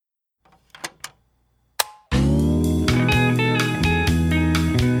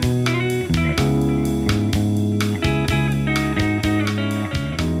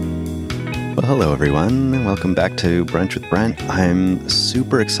Well, hello, everyone. Welcome back to Brunch with Brent. I'm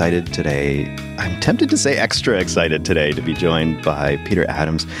super excited today. I'm tempted to say extra excited today to be joined by Peter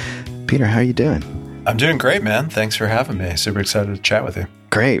Adams. Peter, how are you doing? I'm doing great, man. Thanks for having me. Super excited to chat with you.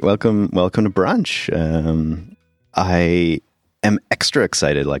 Great. Welcome to Brunch. I am extra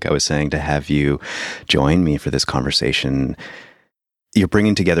excited, like I was saying, to have you join me for this conversation. You're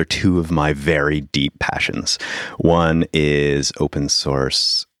bringing together two of my very deep passions. One is open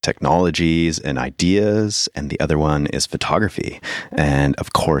source technologies and ideas, and the other one is photography. And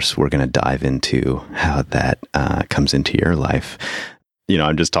of course, we're going to dive into how that comes into your life. You know,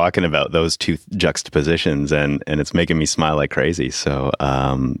 I'm just talking about those two juxtapositions, and it's making me smile like crazy. So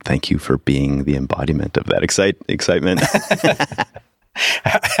thank you for being the embodiment of that excitement.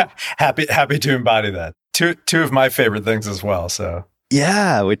 Happy to embody that. Two of my favorite things as well. So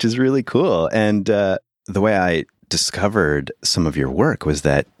yeah, which is really cool. And the way I discovered some of your work was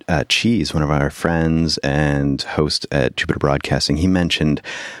that Cheese, one of our friends and host at Jupiter Broadcasting, he mentioned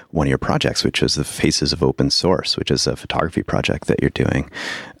one of your projects, which is the Faces of Open Source, which is a photography project that you're doing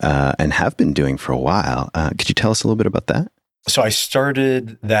and have been doing for a while. Could you tell us a little bit about that? So I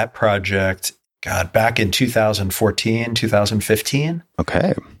started that project, back in 2014, 2015.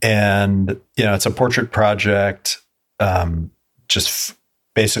 Okay. And, it's a portrait project, just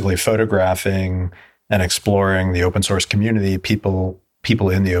basically photographing and exploring the open source community, people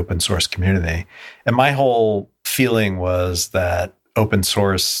in the open source community. And my whole feeling was that open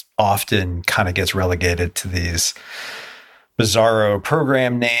source often kind of gets relegated to these bizarro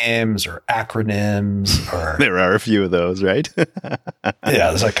program names or acronyms. Or there are a few of those, right? Yeah,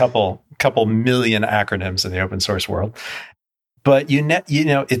 there's a couple million acronyms in the open source world. But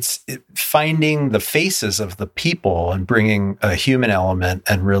it's finding the faces of the people and bringing a human element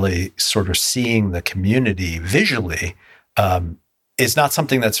and really sort of seeing the community visually is not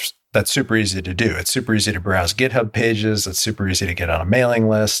something that's super easy to do. It's super easy to browse GitHub pages. It's super easy to get on a mailing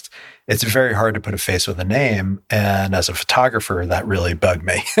list. It's very hard to put a face with a name. And as a photographer, that really bugged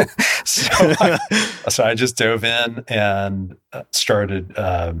me. So I just dove in and started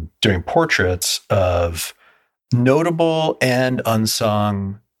doing portraits of notable and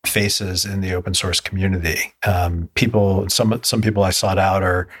unsung faces in the open source community. Some people I sought out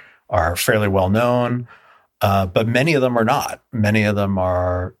are fairly well known, but many of them are not. Many of them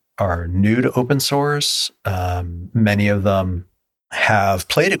are new to open source. Many of them have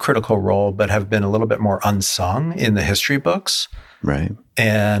played a critical role, but have been a little bit more unsung in the history books. Right.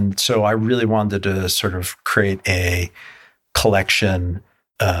 And so I really wanted to sort of create a collection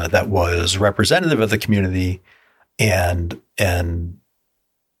that was representative of the community, and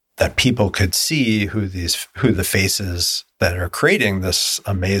that people could see who the faces that are creating this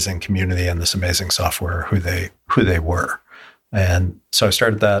amazing community and this amazing software, who they were. And so I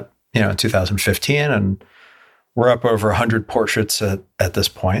started that, in 2015, and we're up over 100 portraits at this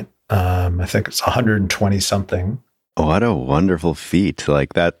point. I think it's 120 something. What a wonderful feat.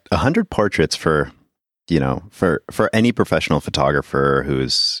 Like that, 100 portraits for any professional photographer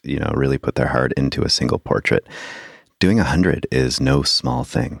who's, really put their heart into a single portrait. Doing 100 is no small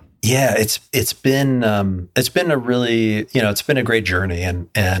thing. Yeah, it's been a really, it's been a great journey,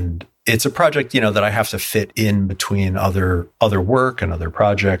 and it's a project, that I have to fit in between other work and other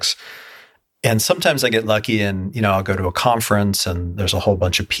projects. And sometimes I get lucky and, I'll go to a conference and there's a whole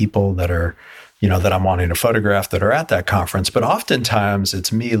bunch of people that are, that I'm wanting to photograph that are at that conference. But oftentimes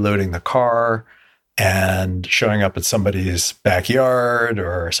it's me loading the car and showing up at somebody's backyard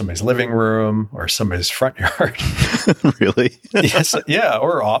or somebody's living room or somebody's front yard. Really? Yes, yeah,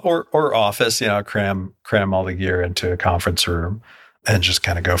 or office. Cram all the gear into a conference room and just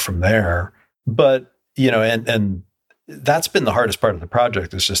kind of go from there. But and that's been the hardest part of the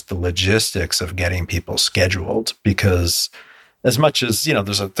project, is just the logistics of getting people scheduled. Because as much as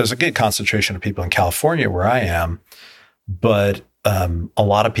there's a good concentration of people in California where I am, but a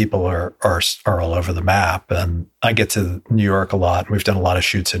lot of people are all over the map, and I get to New York a lot. We've done a lot of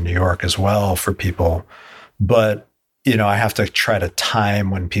shoots in New York as well for people, but I have to try to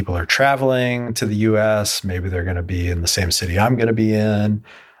time when people are traveling to the U.S. Maybe they're going to be in the same city I'm going to be in,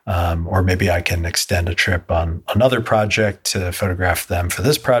 or maybe I can extend a trip on another project to photograph them for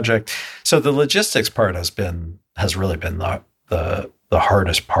this project. So the logistics part has really been the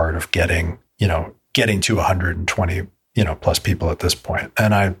hardest part of getting to 120 plus people at this point.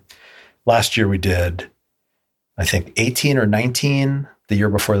 And last year we did, I think 18 or 19. The year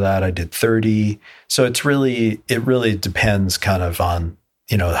before that I did 30. So it really depends kind of on,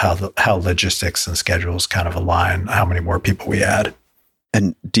 how logistics and schedules kind of align, how many more people we add.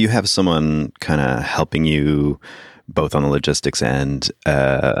 And do you have someone kind of helping you both on the logistics end,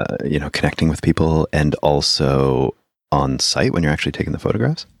 connecting with people, and also on site when you're actually taking the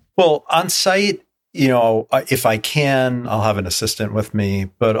photographs? Well, on site, if I can, I'll have an assistant with me.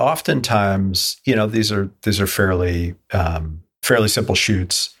 But oftentimes, these are fairly simple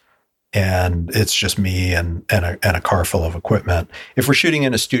shoots, and it's just me and a car full of equipment. If we're shooting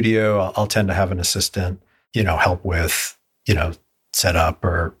in a studio, I'll tend to have an assistant, help with, setup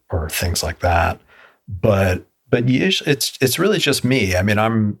or things like that. But usually it's really just me. I mean,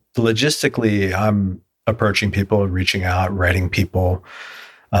 I'm approaching people, reaching out, writing people.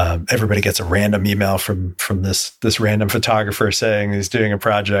 Everybody gets a random email from this random photographer saying he's doing a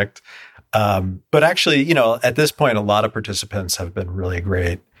project. But actually, at this point, a lot of participants have been really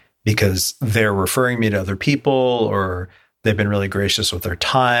great because they're referring me to other people, or they've been really gracious with their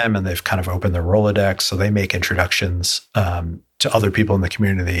time, and they've kind of opened their Rolodex. So they make introductions to other people in the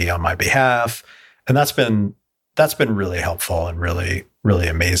community on my behalf. And that's been really helpful and really, really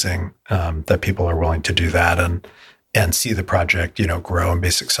amazing that people are willing to do that and see the project, grow and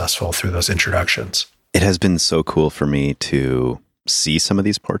be successful through those introductions. It has been so cool for me to see some of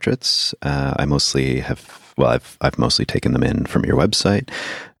these portraits. I've mostly taken them in from your website.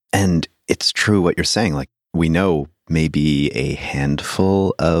 And it's true what you're saying. Like, we know maybe a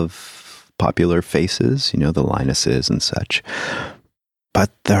handful of popular faces, the Linuses and such.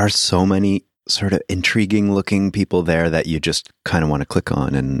 But there are so many sort of intriguing looking people there that you just kind of want to click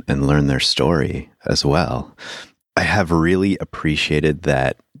on and learn their story as well. I have really appreciated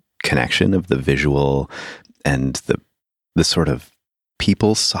that connection of the visual and the sort of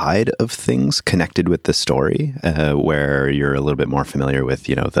people side of things connected with the story, where you're a little bit more familiar with,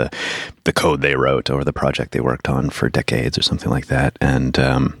 the code they wrote or the project they worked on for decades or something like that. And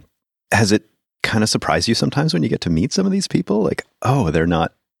has it kind of surprised you sometimes when you get to meet some of these people? Like, oh, they're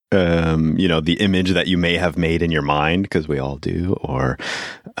not, the image that you may have made in your mind, because we all do, or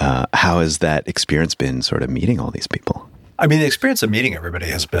how has that experience been, sort of meeting all these people? I mean, the experience of meeting everybody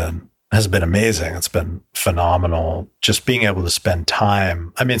has been amazing. It's been phenomenal. Just being able to spend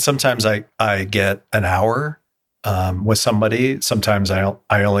time. I mean, sometimes I get an hour with somebody. Sometimes I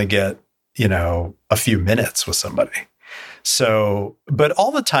only get, a few minutes with somebody. So, but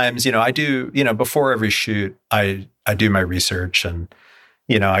all the times, I do, before every shoot, I do my research, and,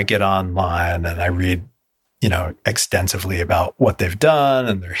 I get online and I read, extensively about what they've done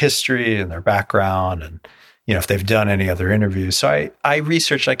and their history and their background, and, if they've done any other interviews. So I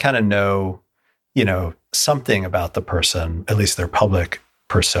research, I kind of know, something about the person, at least their public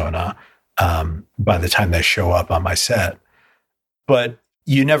persona, by the time they show up on my set. But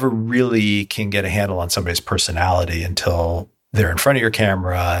you never really can get a handle on somebody's personality until they're in front of your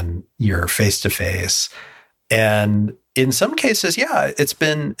camera and you're face to face. And in some cases, yeah,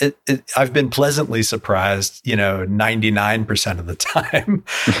 I've been pleasantly surprised, 99% of the time.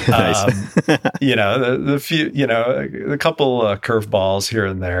 The few, a couple curveballs here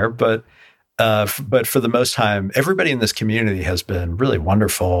and there, but for the most time, everybody in this community has been really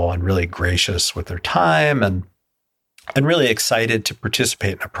wonderful and really gracious with their time, and really excited to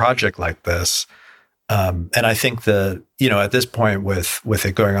participate in a project like this. And I think that, at this point, with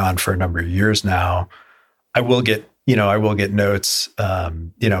it going on for a number of years now, I will get notes,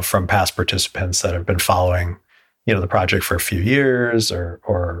 from past participants that have been following, the project for a few years,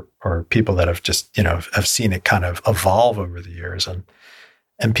 or people that have just, have seen it kind of evolve over the years.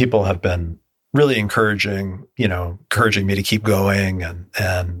 And people have been really encouraging me to keep going,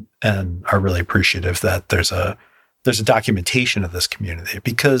 and are really appreciative that there's a documentation of this community,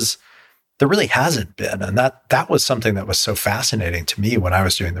 because there really hasn't been. And that was something that was so fascinating to me when I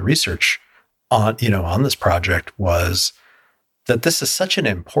was doing the research on this project, was that this is such an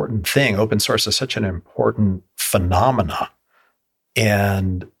important thing. Open source is such an important phenomena.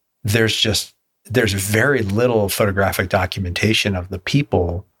 And there's very little photographic documentation of the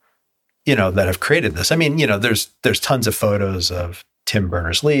people, that have created this. I mean, there's tons of photos of Tim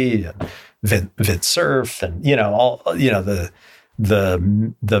Berners-Lee and Vint Cerf, and, all, the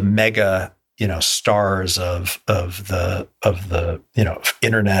mega, stars of the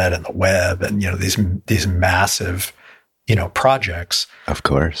internet and the web, and, these massive, projects. Of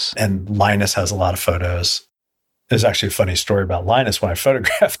course. And Linus has a lot of photos. There's actually a funny story about Linus when I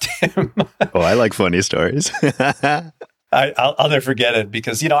photographed him. Oh, I like funny stories. I'll never forget it,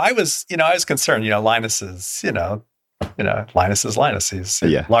 because, I was concerned, Linus is, Linus is Linus. He's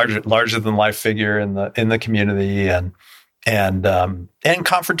larger than life figure in the community, and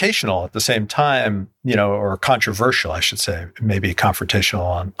confrontational at the same time, or controversial, I should say, maybe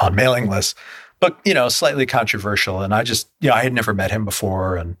confrontational on mailing lists, but, slightly controversial. And I just, I had never met him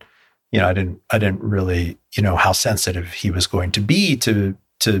before, and I didn't really, know how sensitive he was going to be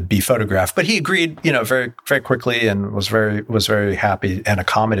photographed, but he agreed, very, very quickly, and was very happy and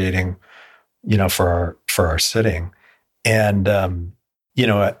accommodating, for our sitting. And,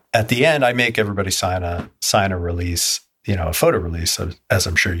 at the end, I make everybody sign a release, a photo release, as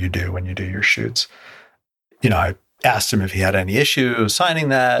I'm sure you do when you do your shoots. I asked him if he had any issue signing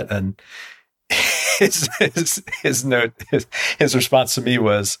that, and his response to me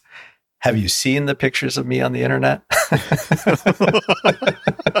was, "Have you seen the pictures of me on the internet?"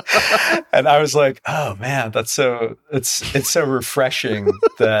 And I was like, "Oh man, it's so refreshing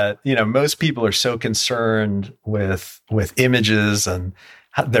that, most people are so concerned with images and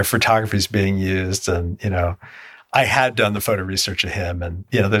how their photography is being used." And, I had done the photo research of him, and,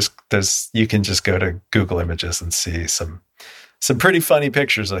 there's you can just go to Google Images and see some pretty funny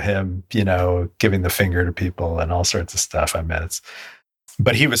pictures of him, giving the finger to people and all sorts of stuff. I mean,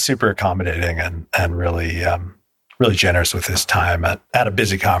 but he was super accommodating and really, really generous with his time at a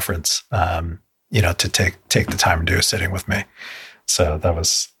busy conference, to take the time to do a sitting with me. So that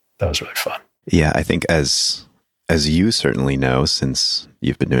was really fun. Yeah, I think as you certainly know, since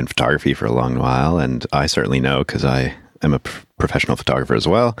you've been doing photography for a long while, and I certainly know because I am a professional photographer as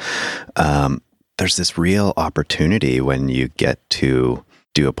well, there's this real opportunity when you get to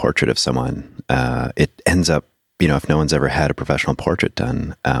do a portrait of someone. It ends up, if no one's ever had a professional portrait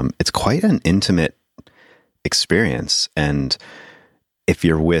done, it's quite an intimate experience. And if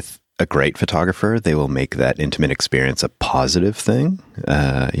you're with a great photographer, they will make that intimate experience a positive thing,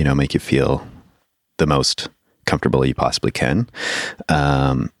 make you feel the most comfortable you possibly can.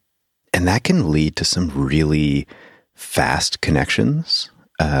 And that can lead to some really fast connections,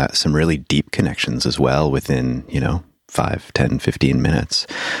 some really deep connections as well within, 5, 10, 15 minutes.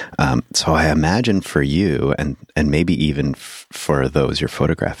 So I imagine for you, and maybe even for those you're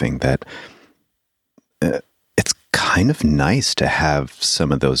photographing, that it's kind of nice to have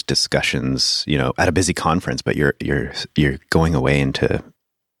some of those discussions, at a busy conference, but you're going away into,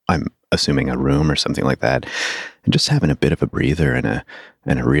 I'm assuming, a room or something like that, and just having a bit of a breather and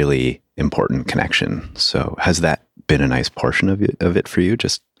a really important connection. So has that been a nice portion of it for you,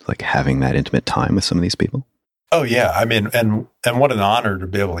 just like having that intimate time with some of these people? Oh yeah. I mean, and what an honor to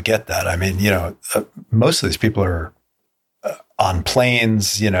be able to get that. I mean, most of these people are on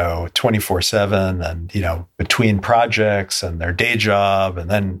planes, 24/7, and, between projects and their day job, and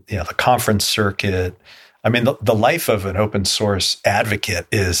then, the conference circuit. I mean, the life of an open source advocate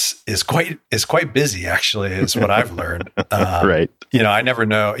is quite busy, actually, is what I've learned. Right. I never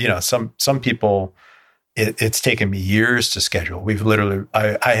know, some people, it's taken me years to schedule.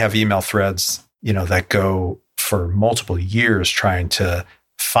 I have email threads, that go for multiple years trying to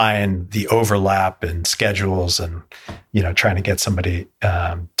find the overlap in schedules and, trying to get somebody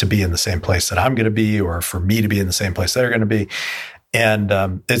to be in the same place that I'm going to be, or for me to be in the same place they're going to be. And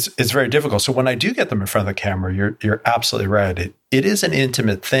it's very difficult. So when I do get them in front of the camera, you're absolutely right. It is an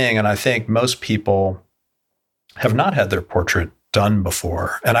intimate thing. And I think most people have not had their portrait done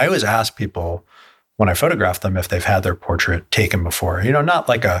before. And I always ask people when I photograph them if they've had their portrait taken before, not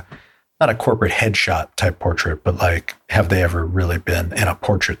like not a corporate headshot type portrait, but like, have they ever really been in a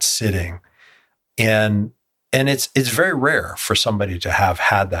portrait sitting? And it's very rare for somebody to have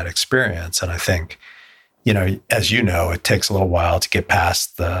had that experience. And I think, as it takes a little while to get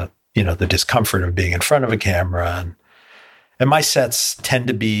past the discomfort of being in front of a camera. And my sets tend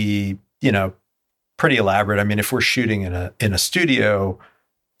to be, pretty elaborate. I mean, if we're shooting in a studio,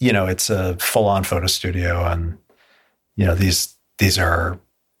 it's a full-on photo studio, and, these are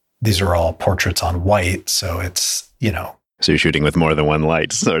all portraits on white. So it's, So you're shooting with more than one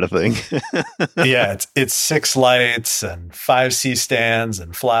light, sort of thing. Yeah, it's 6 lights and 5 C-stands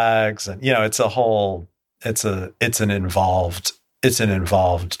and flags, and it's a whole. It's an involved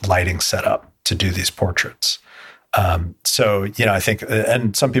lighting setup to do these portraits. So I think,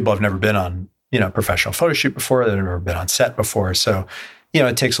 and some people have never been on professional photo shoot before. They've never been on set before. So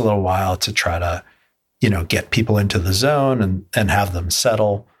it takes a little while to try to get people into the zone and have them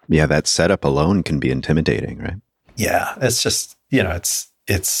settle. Yeah, that setup alone can be intimidating, right? Yeah, it's just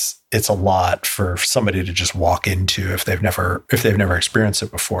it's a lot for somebody to just walk into if they've never experienced it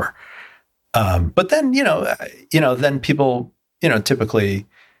before. But then then people typically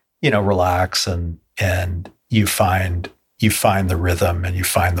relax and you find the rhythm and you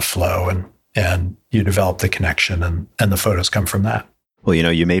find the flow and you develop the connection and the photos come from that. Well,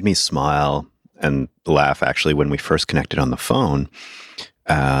 you made me smile and laugh actually when we first connected on the phone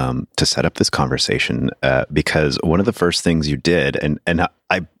to set up this conversation because one of the first things you did, and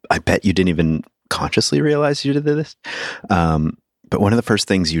I bet you didn't even consciously realize you did this, But one of the first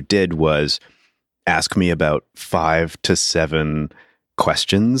things you did was ask me about 5 to 7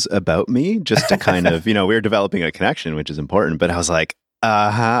 questions about me, just to kind of, we were developing a connection, which is important. But I was like,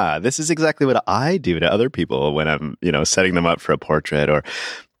 this is exactly what I do to other people when I'm, setting them up for a portrait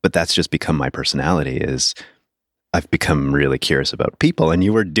but that's just become my personality. Is I've become really curious about people, and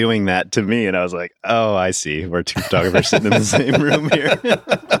you were doing that to me, and I was like, oh, I see. We're two photographers sitting in the same room here.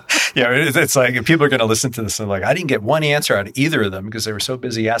 Yeah, it's like if people are going to listen to this and like, I didn't get one answer out of either of them because they were so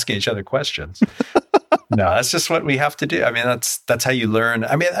busy asking each other questions. No, that's just what we have to do. I mean, that's how you learn.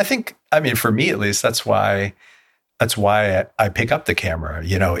 I mean, for me at least, that's why I pick up the camera,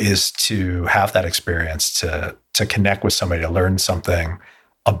 is to have that experience, to connect with somebody, to learn something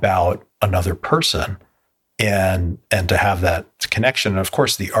about another person. And to have that connection. And of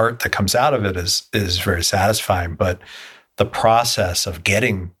course, the art that comes out of it is very satisfying. But the process of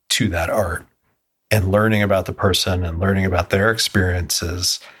getting to that art and learning about the person and learning about their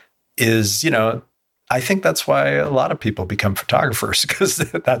experiences is, I think that's why a lot of people become photographers, because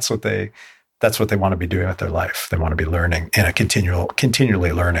that's what they want to be doing with their life. They want to be learning and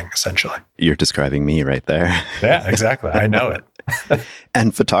continually learning, essentially. You're describing me right there. Yeah, exactly. I know it.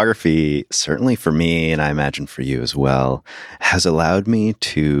 And photography, certainly for me, and I imagine for you as well, has allowed me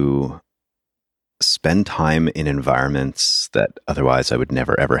to spend time in environments that otherwise I would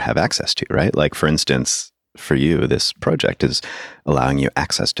never, ever have access to, right? Like, for instance, for you, this project is allowing you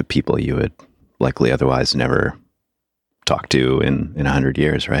access to people you would likely otherwise never talk to in 100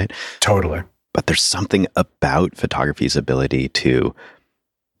 years, right? Totally. But there's something about photography's ability to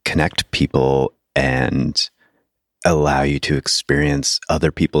connect people and allow you to experience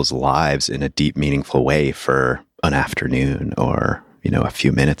other people's lives in a deep, meaningful way for an afternoon or, a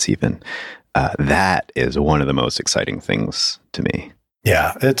few minutes even. That is one of the most exciting things to me.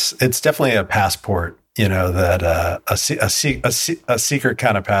 Yeah, it's definitely a passport, that a secret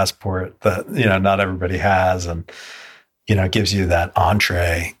kind of passport that, not everybody has. And, it gives you that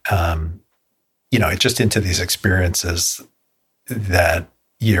entree, just into these experiences that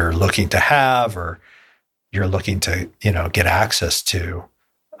you're looking to have or you're looking to, get access to.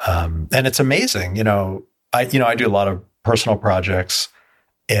 And it's amazing. I do a lot of personal projects,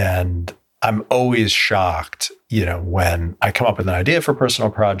 and I'm always shocked, when I come up with an idea for a personal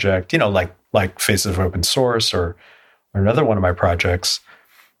project, like Faces of Open Source or another one of my projects.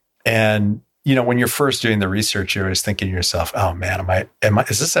 And, when you're first doing the research, you're always thinking to yourself, oh man,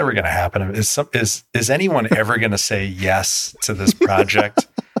 is this ever going to happen? Is anyone ever going to say yes to this project?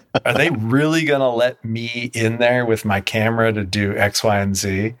 Are they really going to let me in there with my camera to do X, Y, and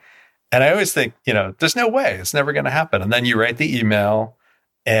Z? And I always think, there's no way. It's never going to happen. And then you write the email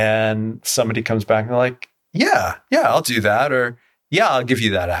and somebody comes back and they're like, yeah, I'll do that. Or yeah, I'll give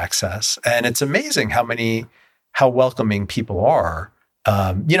you that access. And it's amazing how welcoming people are,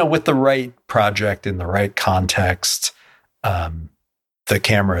 with the right project in the right context. The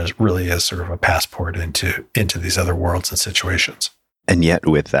camera really is sort of a passport into these other worlds and situations. And yet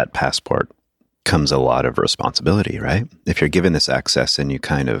with that passport comes a lot of responsibility, right? If you're given this access and you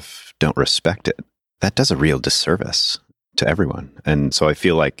kind of don't respect it, that does a real disservice to everyone. And so I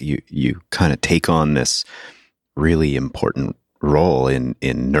feel like you kind of take on this really important role in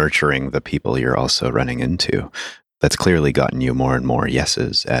nurturing the people you're also running into. That's clearly gotten you more and more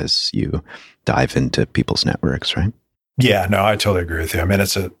yeses as you dive into people's networks, right? Yeah, no, I totally agree with you. I mean,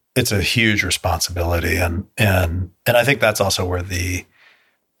 it's a huge responsibility, and I think that's also where the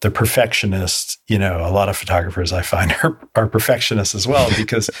perfectionist, a lot of photographers I find are perfectionists as well,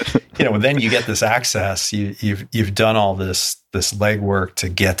 because then you get this access, you've done all this legwork to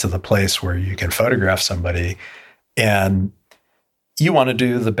get to the place where you can photograph somebody, and you want to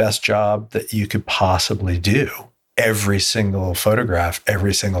do the best job that you could possibly do. Every single photograph,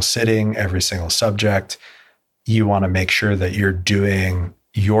 every single sitting, every single subject, you want to make sure that you're doing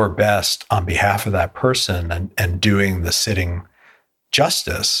your best on behalf of that person and doing the sitting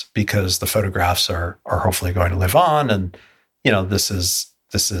justice, because the photographs are hopefully going to live on. And, this is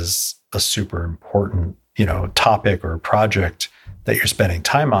a super important, topic or project that you're spending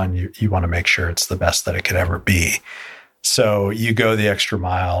time on. You want to make sure it's the best that it could ever be. So you go the extra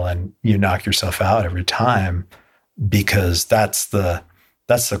mile and you knock yourself out every time, because that's the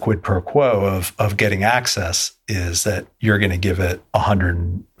quid pro quo of getting access, is that you're going to give it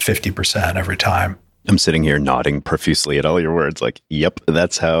 150% every time. I'm sitting here nodding profusely at all your words, like, yep,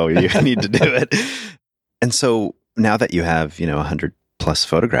 that's how you need to do it. And so now that you have, 100 plus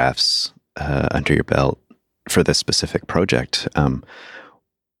photographs under your belt for this specific project,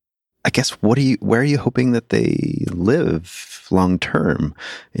 I guess, where are you hoping that they live long term?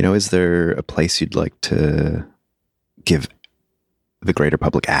 Is there a place you'd like to give the greater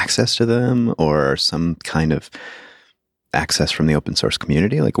public access to them, or some kind of access from the open source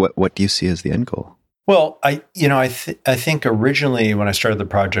community? Like, what do you see as the end goal? Well, I think originally when I started the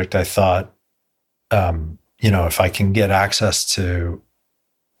project, I thought, if I can get access to,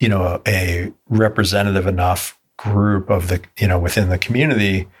 a representative enough group of the, within the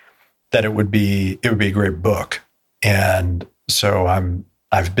community, that it would be a great book. And so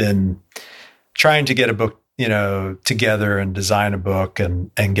I've been trying to get a book, together and design a book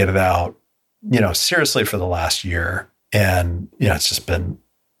and get it out, seriously for the last year. And, it's just been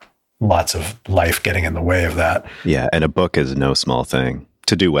lots of life getting in the way of that. Yeah. And a book is no small thing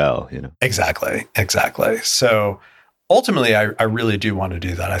to do well, Exactly. So ultimately, I really do want to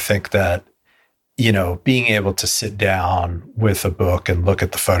do that. I think that, being able to sit down with a book and look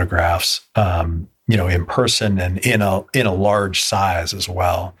at the photographs, in person and in a large size as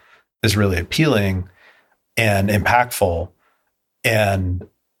well, is really appealing and impactful. And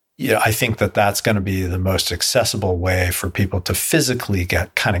I think that that's going to be the most accessible way for people to physically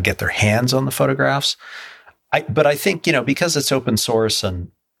get their hands on the photographs. But I think, because it's open source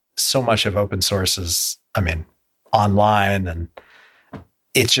and so much of open source is, online, and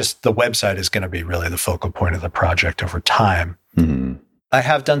it's just the website is going to be really the focal point of the project over time. Mm-hmm. I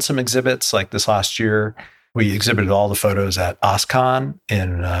have done some exhibits like this last year. We exhibited all the photos at OSCON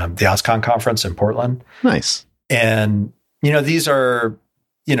in the OSCON conference in Portland. Nice. And, these are,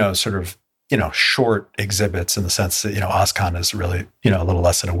 sort of, short exhibits in the sense that, OSCON is really, a little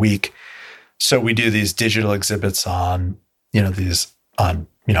less than a week. So we do these digital exhibits on,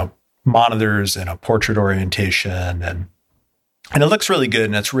 monitors and a portrait orientation, and it looks really good,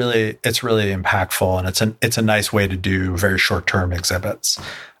 and it's really impactful, and it's a nice way to do very short-term exhibits.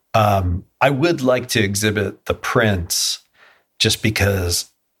 I would like to exhibit the prints just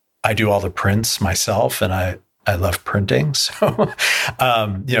because I do all the prints myself, and I love printing. So,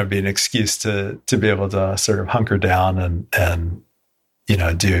 be an excuse to be able to sort of hunker down and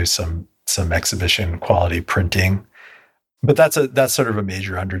do some exhibition quality printing. But that's sort of a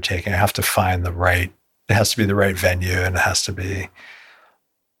major undertaking. I have to find it has to be the right venue, and it has to be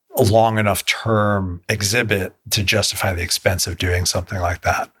a long enough term exhibit to justify the expense of doing something like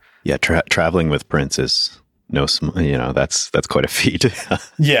that. Yeah. Traveling with prints is that's quite a feat.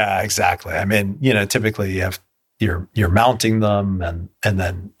 Yeah, exactly. Typically you have, you're mounting them and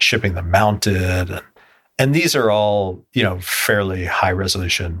then shipping them mounted. And these are all, fairly high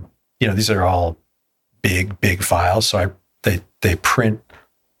resolution, these are all big files. So they print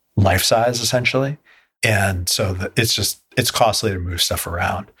life size essentially. And so it's costly to move stuff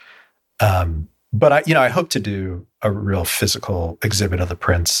around. But I hope to do a real physical exhibit of the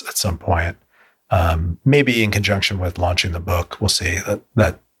prints at some point. Maybe in conjunction with launching the book. We'll see.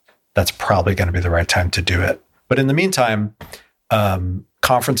 That's probably going to be the right time to do it. But in the meantime,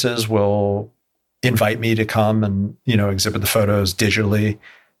 conferences will invite me to come and, exhibit the photos digitally,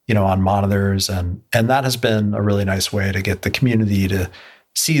 on monitors. And that has been a really nice way to get the community to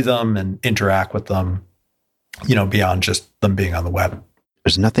see them and interact with them, beyond just them being on the web.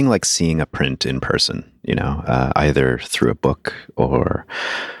 There's nothing like seeing a print in person, either through a book or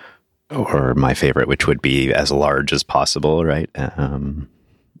my favorite, which would be as large as possible, right?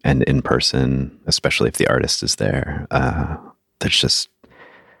 And in person, especially if the artist is there,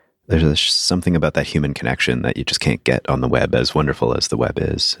 there's something about that human connection that you just can't get on the web, as wonderful as the web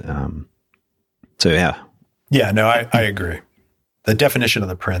is. So yeah. Yeah, no, I agree. The definition of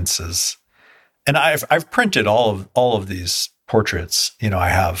the prints is, and I've printed all of these portraits. I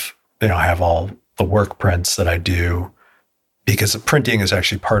have all the work prints that I do, because printing is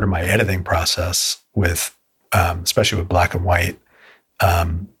actually part of my editing process with, especially with black and white.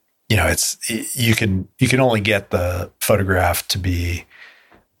 You can only get the photograph to be,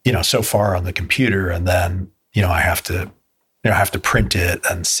 so far on the computer, and then, I have to print it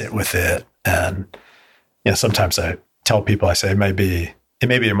and sit with it. And, sometimes I tell people, I say, it may be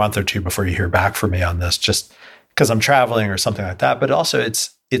a month or two before you hear back from me on this, just because I'm traveling or something like that. But also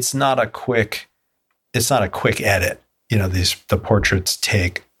it's not a quick edit. The portraits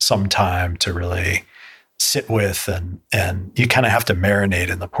take some time to really sit with, and you kind of have to marinate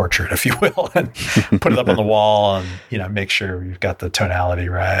in the portrait, if you will, and put it up on the wall, and, make sure you've got the tonality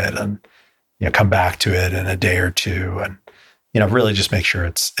right, and, come back to it in a day or two, and, really just make sure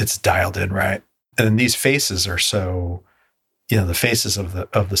it's dialed in right. And these faces are so, the faces of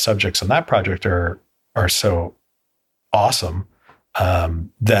the subjects on that project are so awesome,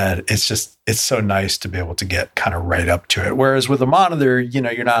 that it's so nice to be able to get kind of right up to it. Whereas with a monitor,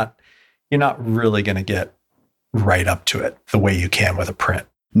 you're not really going to get right up to it the way you can with a print.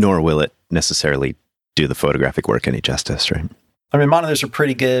 Nor will it necessarily do the photographic work any justice, right? I mean, monitors are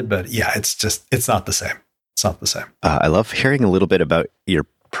pretty good, but yeah, it's not the same. It's not the same. I love hearing a little bit about your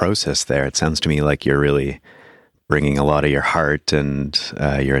process there. It sounds to me like you're really bringing a lot of your heart and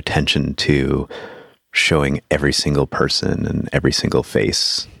your attention to showing every single person and every single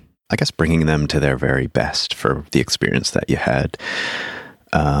face, I guess bringing them to their very best for the experience that you had.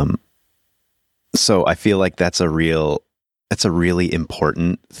 So I feel like that's a really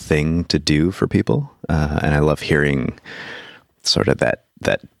important thing to do for people. And I love hearing sort of that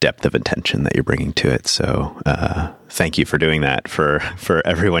depth of attention that you're bringing to it. So thank you for doing that for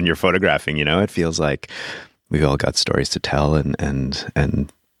everyone you're photographing. You know, it feels like we've all got stories to tell,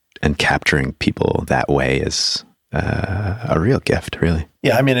 and capturing people that way is a real gift, really.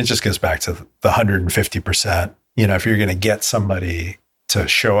 Yeah, I mean, it just goes back to the 150%. You know, if you're going to get somebody to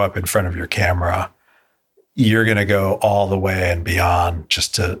show up in front of your camera, you're going to go all the way and beyond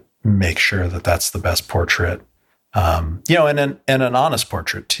just to make sure that that's the best portrait. You know, and an honest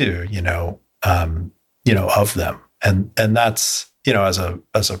portrait too, of them. And that's, you know,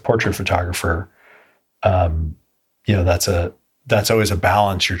 as a portrait photographer, that's always a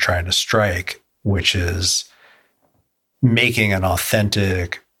balance you're trying to strike, which is making an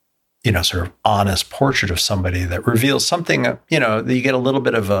authentic, you know, sort of honest portrait of somebody that reveals something, you know, that you get a little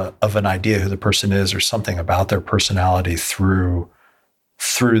bit of an idea who the person is, or something about their personality through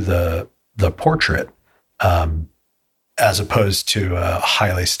the portrait. As opposed to a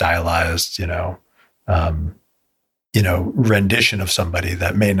highly stylized, rendition of somebody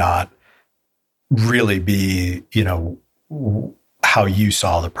that may not really be, you know, how you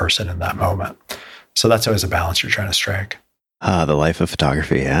saw the person in that moment. So that's always a balance you're trying to strike. The life of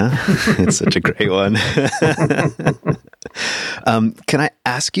photography, yeah? It's such a great one. Can I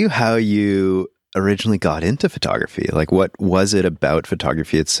ask you how you originally got into photography? Like, what was it about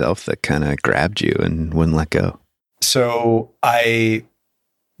photography itself that kind of grabbed you and wouldn't let go? So I,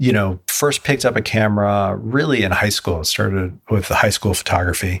 you know, first picked up a camera really in high school. It started with the high school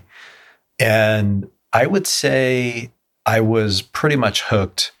photography. And I would say I was pretty much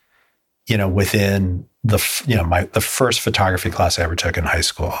hooked, you know, within the first photography class I ever took in high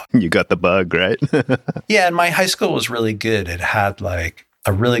school. You got the bug, right? Yeah. And my high school was really good. It had like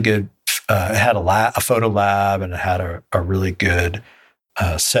a really good, it had a photo lab, and it had a really good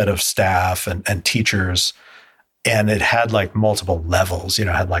set of staff and teachers. And it had like multiple levels, you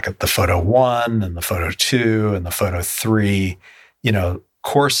know, it had like the photo 1 and the photo 2 and the photo 3, you know,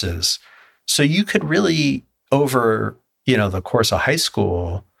 courses. So you could really, over, you know, the course of high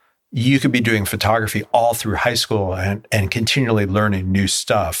school, you could be doing photography all through high school and continually learning new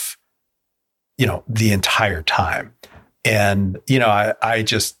stuff, you know, the entire time. And, you know, I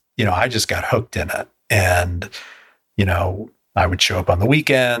just got hooked in it. And, you know, I would show up on the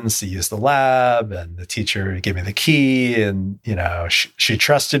weekends to use the lab, and the teacher would give me the key, and, you know, she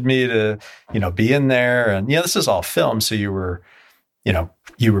trusted me to, you know, be in there. And, you know, this is all film. So you were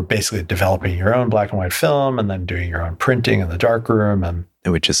basically developing your own black and white film and then doing your own printing in the darkroom. And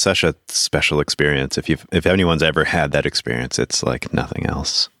which is such a special experience. If anyone's ever had that experience, it's like nothing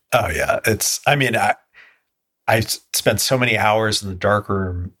else. Oh yeah. I spent so many hours in the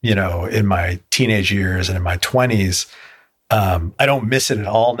darkroom, you know, in my teenage years and in my 20s. I don't miss it at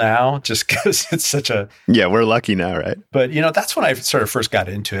all now, just because it's such a... Yeah, we're lucky now, right? But, you know, that's when I sort of first got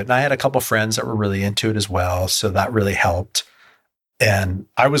into it. And I had a couple of friends that were really into it as well. So that really helped. And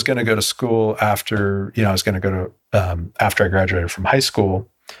I was going to go to school after, you know, after I graduated from high school.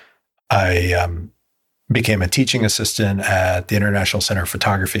 I became a teaching assistant at the International Center of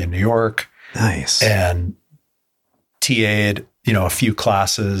Photography in New York. Nice. And TA'd, you know, a few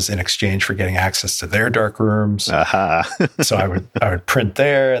classes in exchange for getting access to their dark rooms. So I would print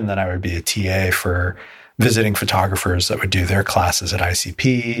there, and then I would be a TA for visiting photographers that would do their classes at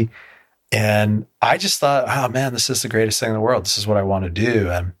ICP. And I just thought, oh man, this is the greatest thing in the world. This is what I want to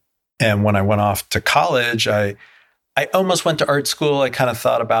do. And when I went off to college, I almost went to art school. I kind of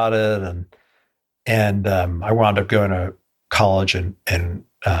thought about it, and I wound up going to college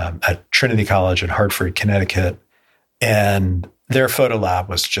at Trinity College in Hartford, Connecticut. And their photo lab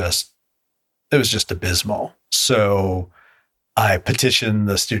was just abysmal. So I petitioned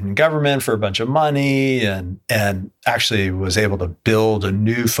the student government for a bunch of money, and actually was able to build a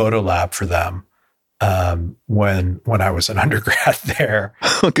new photo lab for them when I was an undergrad there.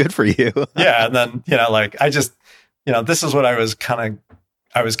 Oh, good for you. Yeah. And then, you know, like I just, you know, this is what I was going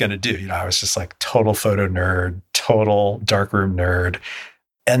to do. You know, I was just like total photo nerd, total darkroom nerd.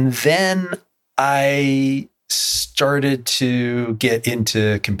 And then I started to get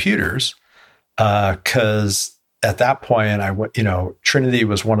into computers because at that point, Trinity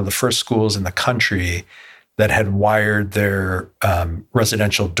was one of the first schools in the country that had wired their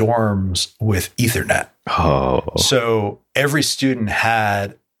residential dorms with Ethernet. Oh. So every student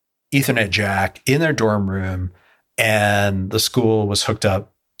had Ethernet jack in their dorm room, and the school was hooked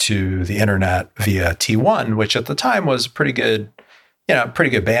up to the internet via T1, which at the time was pretty good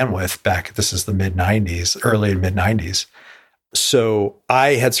bandwidth back. This is the early mid 90s. So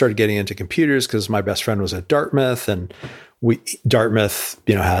I had started getting into computers because my best friend was at Dartmouth, and Dartmouth,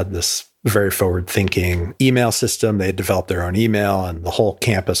 had this very forward thinking email system. They had developed their own email, and the whole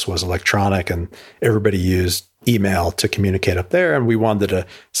campus was electronic, and everybody used email to communicate up there. And we wanted to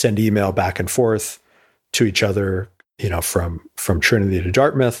send email back and forth to each other, from Trinity to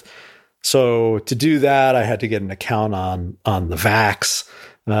Dartmouth. So to do that, I had to get an account on the VAX,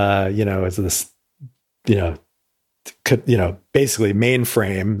 as this, basically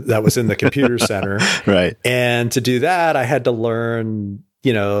mainframe that was in the computer center. Right. And to do that, I had to learn,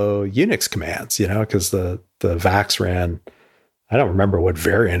 Unix commands, because the VAX ran, I don't remember what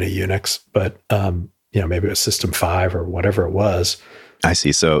variant of Unix, but, maybe it was System 5 or whatever it was. I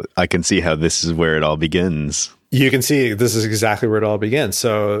see. So I can see how this is where it all begins. You can see this is exactly where it all begins.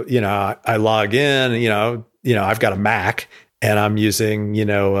 So, I log in, I've got a Mac and I'm using,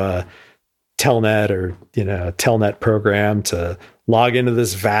 Telnet or, Telnet program to log into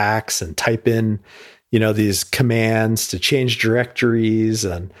this VAX and type in, these commands to change directories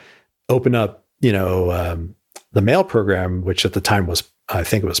and open up, the mail program, which at the time was, I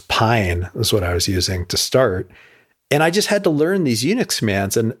think it was Pine was what I was using to start. And I just had to learn these Unix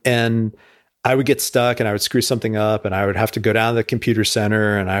commands, and I would get stuck and I would screw something up, and I would have to go down to the computer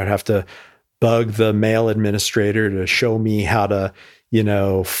center and I would have to bug the mail administrator to show me how to,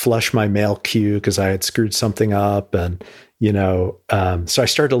 flush my mail queue because I had screwed something up. And, so I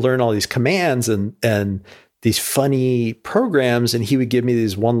started to learn all these commands and these funny programs, and he would give me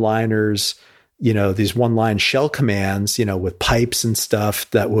these one-liners, these one-line shell commands, with pipes and stuff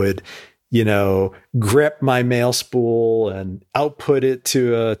that would, grep my mail spool and output it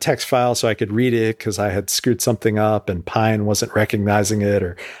to a text file so I could read it because I had screwed something up and Pine wasn't recognizing it,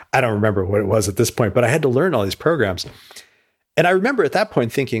 or I don't remember what it was at this point, but I had to learn all these programs. And I remember at that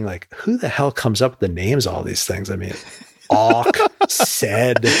point thinking, like, who the hell comes up with the names of all these things? I mean, awk,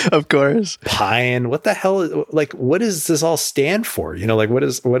 sed, of course, Pine, what the hell, like, what does this all stand for? What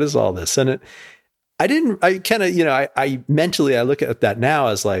is all this? And I mentally, I look at that now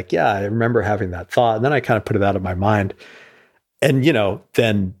as like, yeah, I remember having that thought. And then I kind of put it out of my mind. And,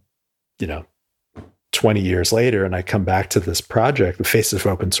 then, 20 years later, and I come back to this project, the Faces of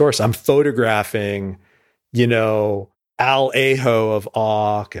Open Source, I'm photographing, Al Aho of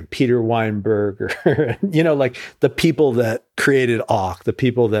Awk and Peter Weinberger, like the people that created Awk, the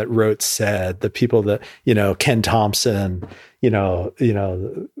people that wrote SED, the people that, Ken Thompson, the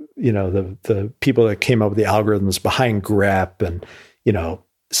people that came up with the algorithms behind grep and,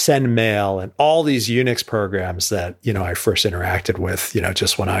 SendMail and all these Unix programs that, I first interacted with,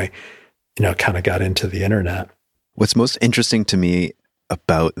 just when I, kind of got into the internet. What's most interesting to me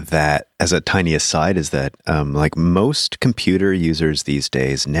about that, as a tiny aside, is that like most computer users these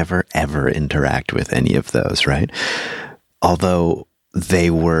days never ever interact with any of those, right? Although they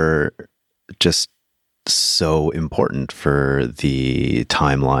were just so important for the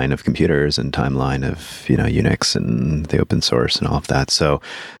timeline of computers and timeline of, Unix and the open source and all of that. So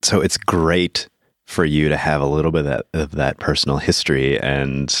it's great for you to have a little bit of that personal history.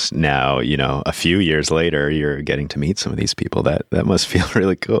 And now, a few years later, you're getting to meet some of these people. That must feel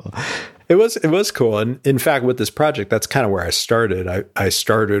really cool. It was cool. And in fact, with this project, that's kind of where I started. I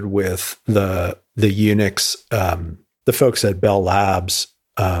started with the Unix, the folks at Bell Labs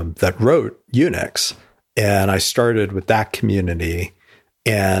that wrote Unix. And I started with that community.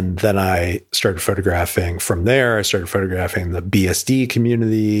 And then I started photographing from there. I started photographing the BSD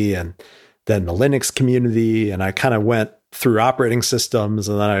community and then the Linux community. And I kind of went through operating systems,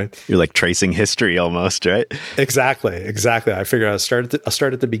 and then you're like tracing history almost, right? Exactly. I figured I'll start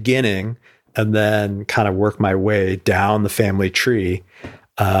at the beginning and then kind of work my way down the family tree,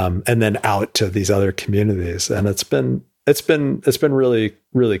 and then out to these other communities. And it's been really,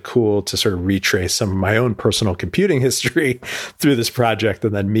 really cool to sort of retrace some of my own personal computing history through this project,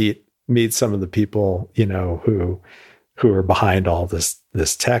 and then meet some of the people, who are behind all this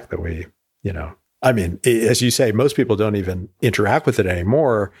tech that we, I mean, as you say, most people don't even interact with it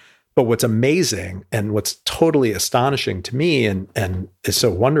anymore. But what's amazing and what's totally astonishing to me and is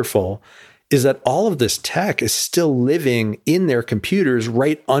so wonderful is that all of this tech is still living in their computers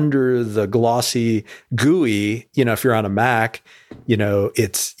right under the glossy GUI. If you're on a Mac,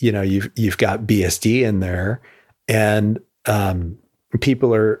 it's, you've got BSD in there. And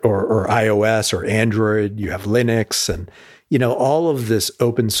people are, or iOS or Android, you have Linux, and, all of this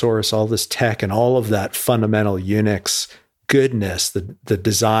open source, all this tech, and all of that fundamental Unix goodness, the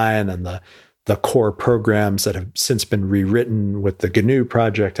design and the core programs that have since been rewritten with the GNU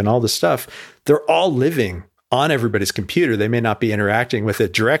project and all this stuff, they're all living on everybody's computer. They may not be interacting with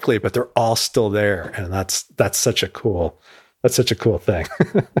it directly, but they're all still there. And that's such a cool thing.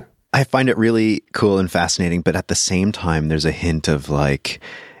 I find it really cool and fascinating, but at the same time, there's a hint of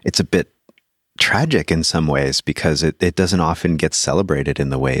it's a bit tragic in some ways because it doesn't often get celebrated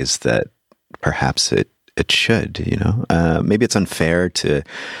in the ways that perhaps it should, maybe it's unfair to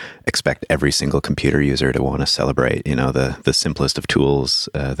expect every single computer user to want to celebrate, the simplest of tools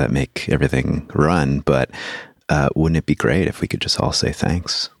that make everything run. But wouldn't it be great if we could just all say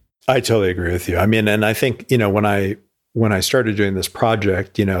thanks? I totally agree with you. I mean, and I think, when I started doing this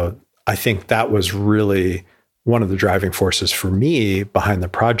project, I think that was really one of the driving forces for me behind the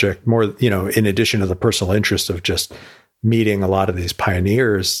project, more, in addition to the personal interest of just meeting a lot of these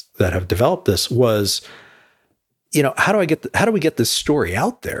pioneers that have developed this, was, how do we get this story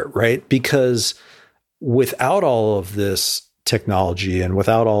out there, right? Because without all of this technology and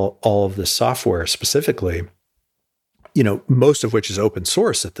without all of this software specifically, most of which is open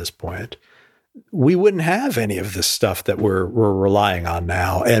source at this point, we wouldn't have any of this stuff that we're relying on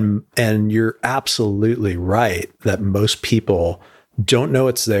now. And you're absolutely right that most people don't know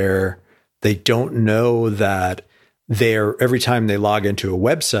it's there. They don't know that every time they log into a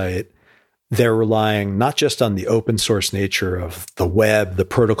website, they're relying not just on the open source nature of the web, the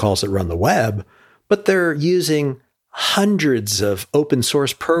protocols that run the web, but they're using hundreds of open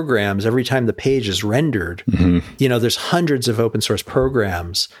source programs every time the page is rendered. Mm-hmm. There's hundreds of open source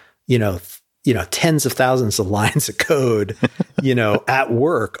programs, tens of thousands of lines of code, at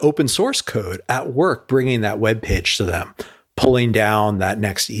work, open source code at work, bringing that web page to them, pulling down that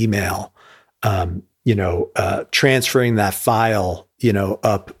next email, transferring that file,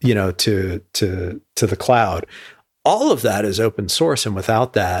 up, to the cloud. All of that is open source. And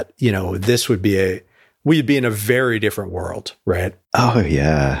without that, we'd be in a very different world, right? Oh,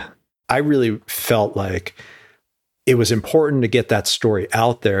 yeah. I really felt like it was important to get that story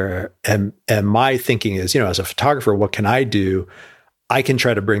out there. And my thinking is, as a photographer, what can I do? I can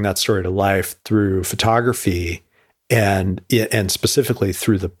try to bring that story to life through photography and specifically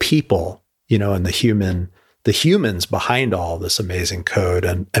through the people, and the humans behind all this amazing code,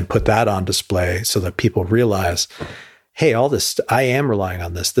 and put that on display so that people realize, hey, all this, I am relying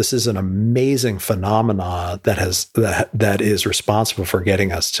on this. This is an amazing phenomena that is responsible for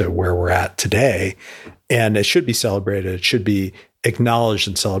getting us to where we're at today. And it should be celebrated. It should be acknowledged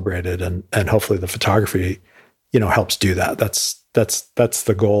and celebrated. And hopefully the photography, helps do that. That's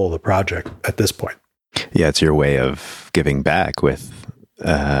the goal of the project at this point. Yeah. It's your way of giving back with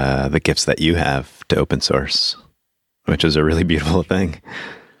the gifts that you have to open source, which is a really beautiful thing.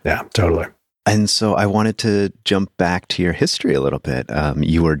 Yeah, totally. And so I wanted to jump back to your history a little bit.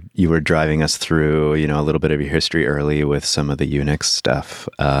 You were driving us through, a little bit of your history early with some of the Unix stuff.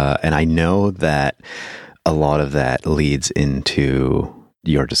 And I know that a lot of that leads into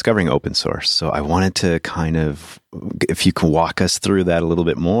your discovering open source. So I wanted to kind of, if you can walk us through that a little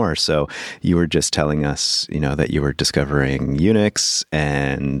bit more. So you were just telling us, that you were discovering Unix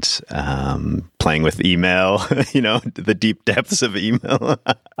and playing with email, the deep depths of email.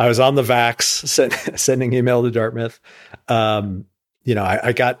 I was on the VAX sending email to Dartmouth.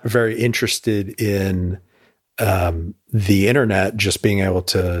 I got very interested in the internet, just being able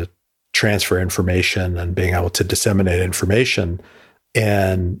to transfer information and being able to disseminate information.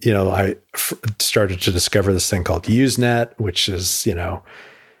 And, I started to discover this thing called Usenet, which is,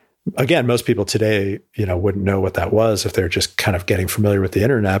 again, most people today, wouldn't know what that was if they're just kind of getting familiar with the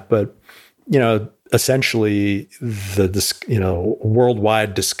internet. But, essentially the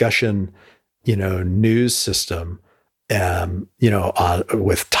worldwide discussion, news system,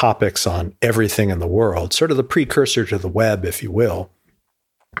 with topics on everything in the world, sort of the precursor to the web, if you will.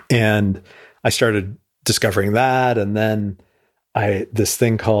 And I started discovering that. And then this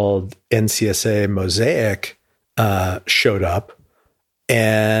thing called NCSA Mosaic showed up,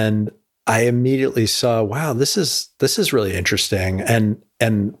 and I immediately saw, wow, this is really interesting. And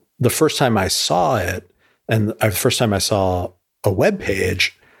the first time I saw it, and the first time I saw a web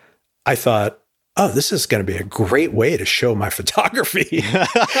page, I thought, oh, this is going to be a great way to show my photography.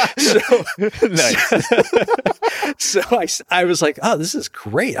 So I was like, oh, this is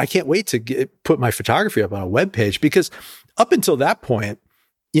great. I can't wait to put my photography up on a web page, because up until that point,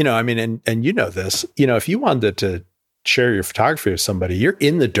 and this, if you wanted to share your photography with somebody, you're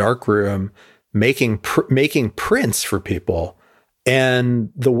in the dark room making prints for people.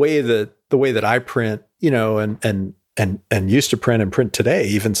 And the way that I print, and used to print and print today,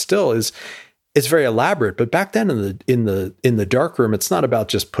 even still, is it's very elaborate. But back then in the darkroom, it's not about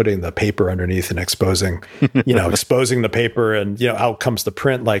just putting the paper underneath and exposing the paper, and out comes the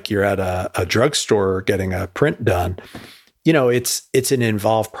print like you're at a drugstore getting a print done. It's an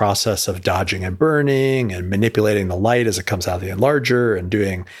involved process of dodging and burning and manipulating the light as it comes out of the enlarger and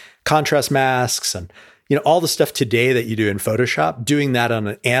doing contrast masks and all the stuff today that you do in Photoshop, doing that on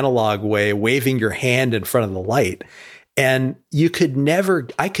an analog way, waving your hand in front of the light. And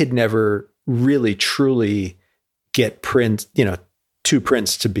I could never really truly get two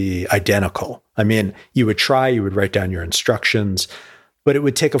prints to be identical. I mean, you would write down your instructions, but it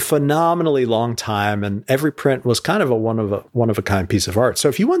would take a phenomenally long time. And every print was kind of a one of a kind piece of art. So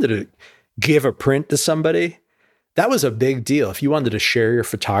if you wanted to give a print to somebody, that was a big deal. If you wanted to share your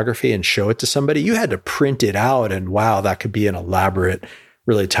photography and show it to somebody, you had to print it out. And wow, that could be an elaborate,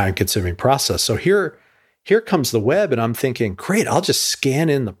 really time-consuming process. So here comes the web, and I'm thinking, great, I'll just scan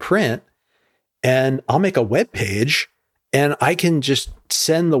in the print and I'll make a web page, and I can just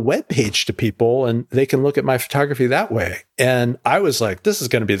send the web page to people and they can look at my photography that way. And I was like, this is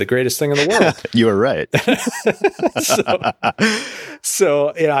going to be the greatest thing in the world. You were right.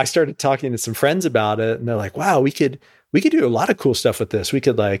 So I started talking to some friends about it, and they're like, wow, we could do a lot of cool stuff with this. We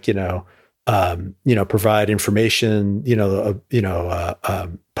could provide information,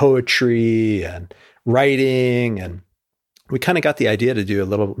 poetry and writing. And we kind of got the idea to do a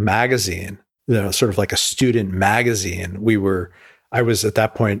little magazine, sort of like a student magazine. I was at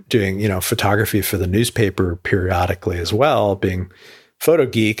that point doing, photography for the newspaper periodically as well, being photo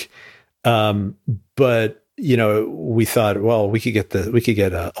geek. But we thought, well, we could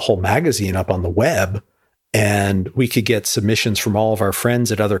get a whole magazine up on the web, and we could get submissions from all of our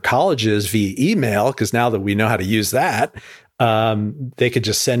friends at other colleges via email. Because now that we know how to use that, they could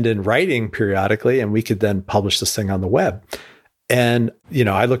just send in writing periodically, and we could then publish this thing on the web. And,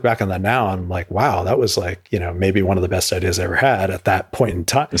 I look back on that now and I'm like, wow, that was like, maybe one of the best ideas I ever had at that point in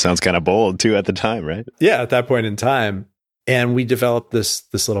time. It sounds kind of bold too at the time, right? Yeah, at that point in time. And we developed this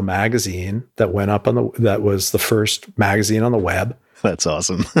little magazine that went up that was the first magazine on the web. That's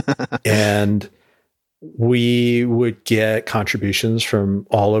awesome. And we would get contributions from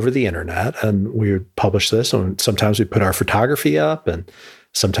all over the internet, and we would publish this. And sometimes we'd put our photography up, and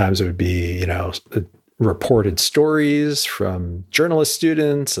sometimes it would be, reported stories from journalist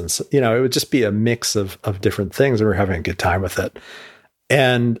students. And, it would just be a mix of different things. And we're having a good time with it.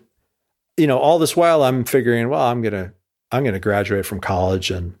 And, all this while I'm figuring, well, I'm going to graduate from college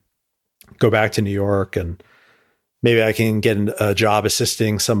and go back to New York, and maybe I can get a job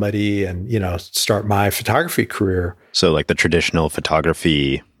assisting somebody and, start my photography career. So like the traditional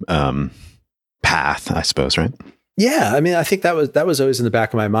photography path, I suppose, right? Yeah. I mean, I think that was always in the back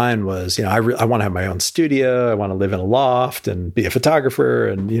of my mind was, I want to have my own studio. I want to live in a loft and be a photographer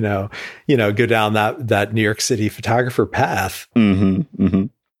and, go down that New York City photographer path. Mm-hmm, mm-hmm.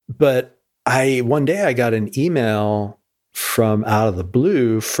 But one day I got an email from out of the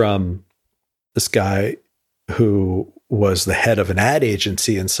blue from this guy who was the head of an ad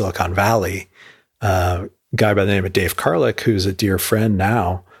agency in Silicon Valley, a guy by the name of Dave Karlik, who's a dear friend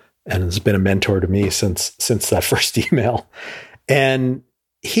now and has been a mentor to me since that first email. And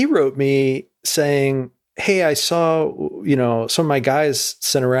he wrote me saying, hey, I saw, some of my guys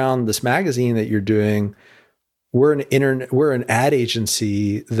sent around this magazine that you're doing. We're an ad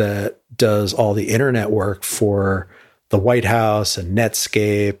agency that does all the internet work for the White House and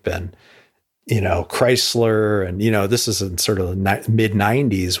Netscape and, Chrysler. And, this is in sort of the mid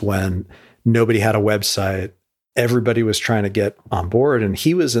 90s when nobody had a website. Everybody was trying to get on board, and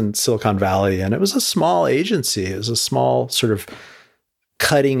he was in Silicon Valley, and it was a small agency. It was a small sort of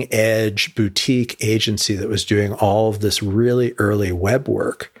cutting edge boutique agency that was doing all of this really early web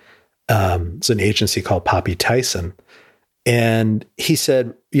work. It's an agency called Poppy Tyson. And he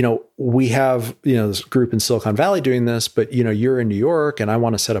said, we have, this group in Silicon Valley doing this, but, you're in New York and I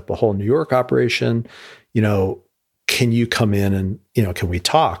want to set up a whole New York operation. Can you come in and, can we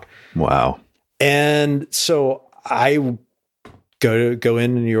talk? Wow. And so I go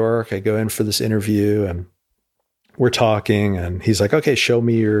into New York, I go in for this interview and we're talking, and he's like, okay, show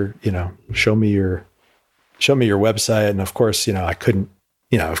me your website. And of course, I couldn't,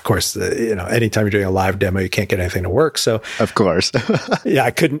 anytime you're doing a live demo, you can't get anything to work. So of course, yeah,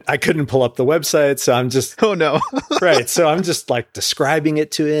 I couldn't pull up the website. So I'm just, oh no. Right. So I'm just like describing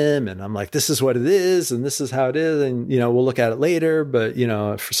it to him, and I'm like, this is what it is. And this is how it is. And, we'll look at it later, but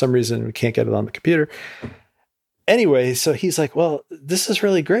for some reason we can't get it on the computer. anyway, so he's like, well, this is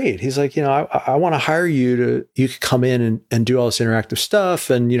really great. He's like, I want to hire you could come in and do all this interactive stuff.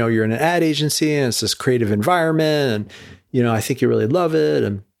 And, you're in an ad agency and it's this creative environment. And, I think you really love it.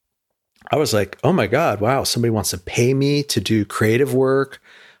 And I was like, oh my God, wow. Somebody wants to pay me to do creative work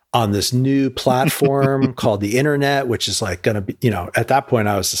on this new platform called the internet, which is like going to be, at that point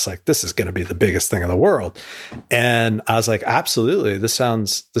I was just like, this is going to be the biggest thing in the world. And I was like, absolutely. This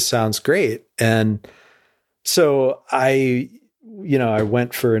sounds great. And so I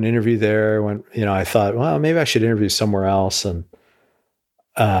went for an interview there when, I thought, well, maybe I should interview somewhere else. And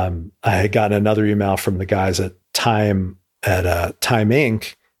I had gotten another email from the guys at Time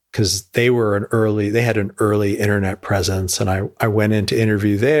Inc. because they had an early internet presence. And I went in to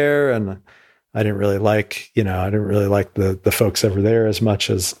interview there, and I didn't really like the folks over there as much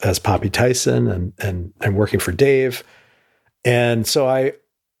as Poppy Tyson and working for Dave. And so I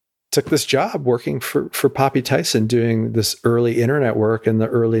took this job working for Poppy Tyson, doing this early internet work in the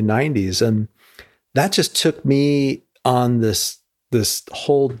early 90s. And that just took me on this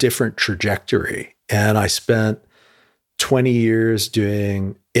whole different trajectory. And I spent 20 years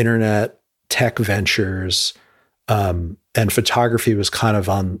doing internet tech ventures, and photography was kind of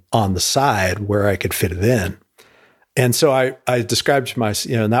on the side where I could fit it in. And so I described to my,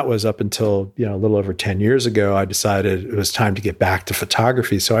 and that was up until, a little over 10 years ago, I decided it was time to get back to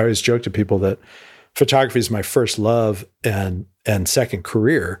photography. So I always joke to people that photography is my first love and second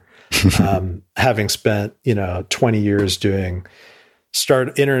career. Having spent, 20 years doing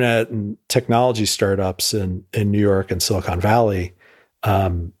internet and technology startups in New York and Silicon Valley.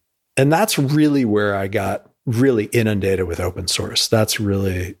 And that's really where I got really inundated with open source. That's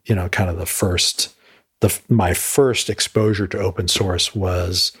really, kind of my first exposure to open source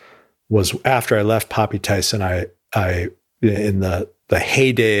was after I left Poppy Tyson. I in the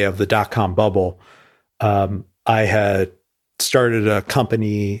heyday of the .com bubble, I had started a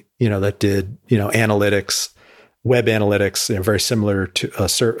company, that did, analytics, web analytics, very similar to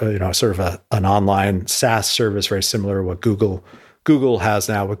sort of an online SaaS service, very similar to what Google has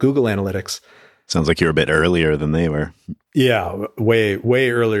now with Google Analytics. Sounds like you're a bit earlier than they were. Yeah, way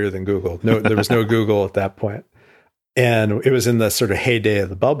earlier than Google. No, there was no Google at that point. And it was in the sort of heyday of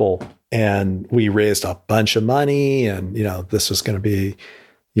the bubble. And we raised a bunch of money, and this was going to be,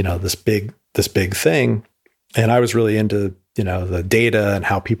 this big thing. And I was really into, the data and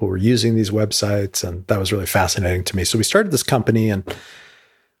how people were using these websites, and that was really fascinating to me. So we started this company, and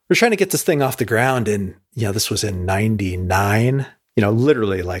we're trying to get this thing off the ground. And this was in 99.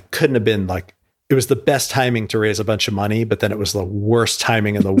 Literally, like, couldn't have been like. It was the best timing to raise a bunch of money, but then it was the worst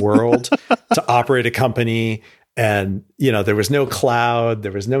timing in the world to operate a company. And, there was no cloud,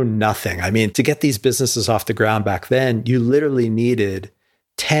 there was no nothing. I mean, to get these businesses off the ground back then, you literally needed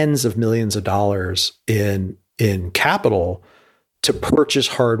tens of millions of dollars in capital to purchase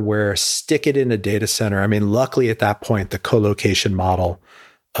hardware, stick it in a data center. I mean, luckily at that point, the co-location model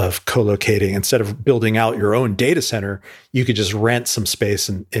of co-locating, instead of building out your own data center, you could just rent some space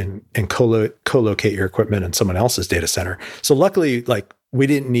and co-locate your equipment in someone else's data center. So luckily, like, we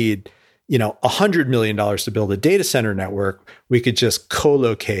didn't need, $100 million to build a data center network. We could just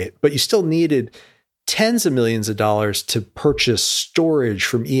co-locate, but you still needed tens of millions of dollars to purchase storage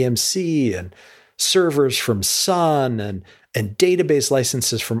from EMC and servers from Sun and database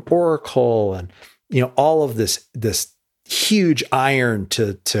licenses from Oracle and, all of this huge iron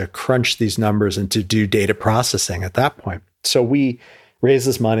to crunch these numbers and to do data processing at that point. So we raised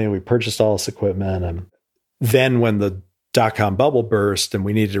this money, we purchased all this equipment. And then when the .com bubble burst and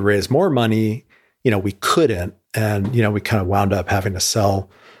we needed to raise more money, we couldn't. And, we kind of wound up having to sell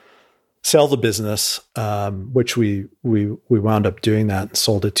the business, which we wound up doing that and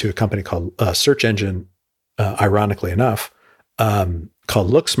sold it to a company called Search Engine, ironically enough, called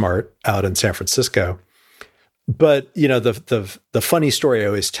LookSmart out in San Francisco. But, the funny story I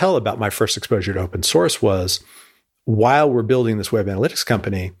always tell about my first exposure to open source was, while we're building this web analytics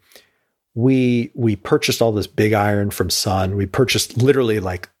company, we purchased all this big iron from Sun. We purchased literally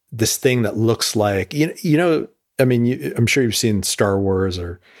like this thing that looks like, I'm sure you've seen Star Wars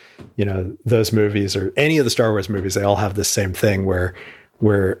or, those movies or any of the Star Wars movies. They all have this same thing where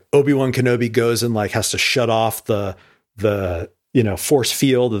Obi-Wan Kenobi goes and like has to shut off the force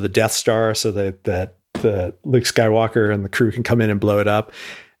field of the Death Star so that the Luke Skywalker and the crew can come in and blow it up.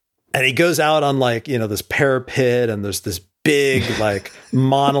 And he goes out on like, this parapet, and there's this big like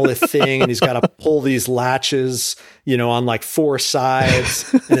monolith thing, and he's got to pull these latches, on like 4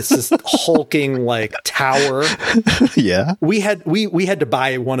 sides, and it's this hulking like tower. Yeah. We had to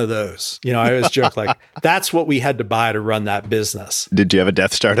buy one of those. I always joke like that's what we had to buy to run that business. Did you have a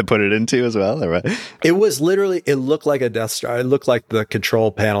Death Star to put it into as well? Or what? It was literally, it looked like a Death Star. It looked like the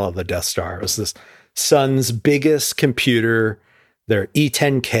control panel of the Death Star. It was this Sun's biggest computer, their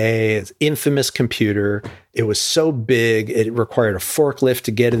E10K, its infamous computer. It was so big, it required a forklift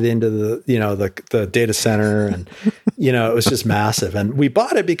to get it into the data center. And, it was just massive. And we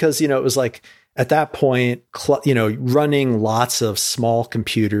bought it because, it was like at that point, running lots of small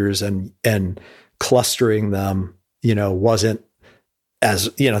computers and clustering them, wasn't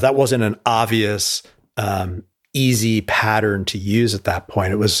as, that wasn't an obvious, easy pattern to use at that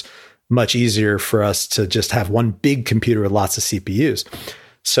point. It was much easier for us to just have one big computer with lots of CPUs.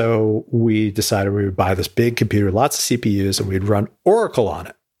 So we decided we would buy this big computer with lots of CPUs, and we'd run Oracle on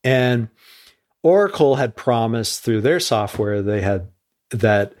it. And Oracle had promised through their software,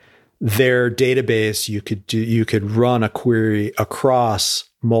 that their database, you could run a query across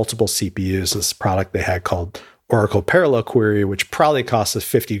multiple CPUs. This product they had called Oracle Parallel Query, which probably cost us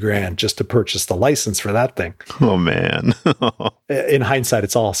 $50,000 just to purchase the license for that thing. Oh man. In hindsight,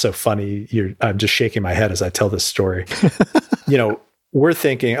 it's all so funny. I'm just shaking my head as I tell this story. We're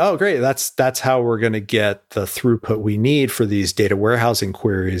thinking, oh great, that's how we're going to get the throughput we need for these data warehousing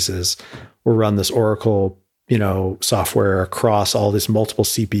queries, is we'll run this Oracle, software across all these multiple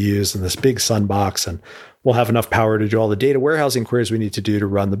CPUs in this big Sunbox, and we'll have enough power to do all the data warehousing queries we need to do to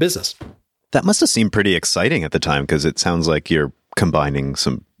run the business. That must have seemed pretty exciting at the time, because it sounds like you're combining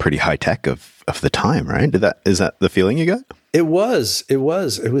some pretty high tech of the time, right? Is that the feeling you got? It was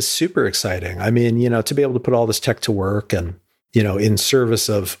super exciting. I mean, to be able to put all this tech to work and, in service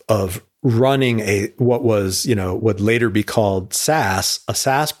of running what would later be called SaaS, a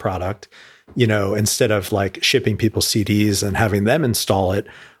SaaS product, instead of like shipping people CDs and having them install it,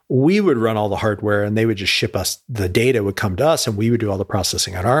 we would run all the hardware and they would just ship us the data, would come to us, and we would do all the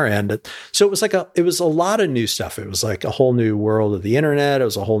processing on our end. So it was a lot of new stuff. It was like a whole new world of the internet. It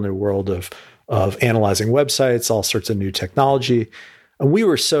was a whole new world of analyzing websites, all sorts of new technology. And we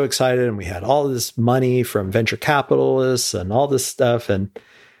were so excited, and we had all this money from venture capitalists and all this stuff. And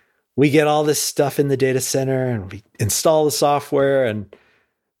we get all this stuff in the data center, and we install the software, and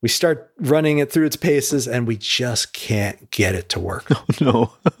we start running it through its paces, and we just can't get it to work. Oh,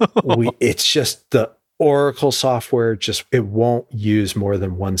 no. It's just the Oracle software, it won't use more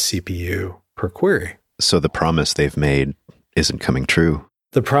than one CPU per query. So the promise they've made isn't coming true.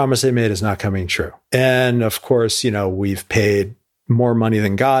 The promise they made is not coming true. And of course, we've paid more money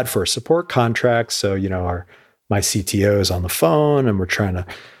than God for a support contract. So, my CTO is on the phone, and we're trying to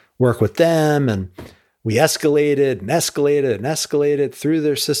work with them, and we escalated through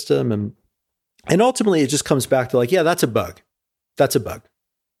their system. And ultimately it just comes back to like, yeah, that's a bug. That's a bug.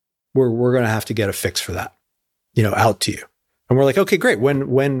 We're going to have to get a fix for that, out to you. And we're like, okay, great.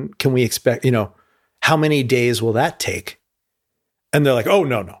 When can we expect, how many days will that take? And they're like, oh,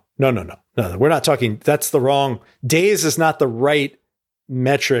 no, we're not talking, that's the wrong, days is not the right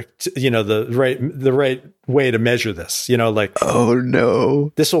metric, the right way to measure this, like, oh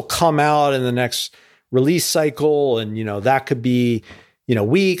no, this will come out in the next release cycle. And, that could be,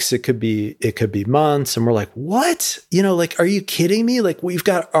 weeks, it could be months. And we're like, what? Like, are you kidding me? Like, we've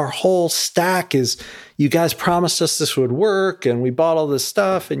got our whole stack you guys promised us this would work, and we bought all this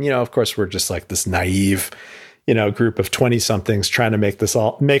stuff. And, of course we're just like this naive, group of 20 somethings trying to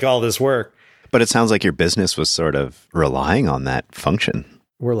make all this work. But it sounds like your business was sort of relying on that function.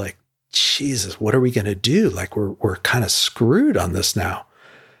 We're like, Jesus, what are we going to do? Like, we're kind of screwed on this now.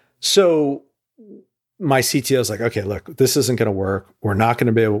 So my CTO is like, okay, look, this isn't going to work. We're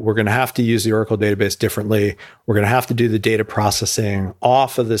going to have to use the Oracle database differently. We're going to have to do the data processing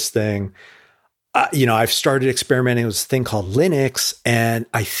off of this thing. I've started experimenting with this thing called Linux, and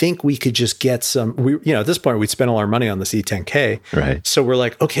I think we could just get at this point, we'd spent all our money on this E10K. Right. So we're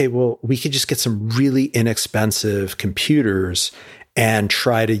like, okay, well, we could just get some really inexpensive computers and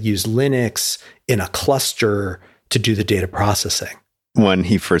try to use Linux in a cluster to do the data processing. When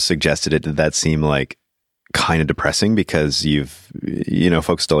he first suggested it, did that seem like kind of depressing, because you've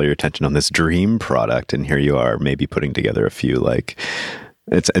focused all your attention on this dream product, and here you are maybe putting together a few, like,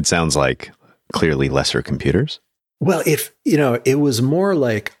 it sounds like clearly lesser computers? Well, it was more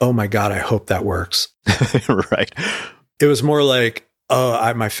like, oh my God, I hope that works. Right. It was more like,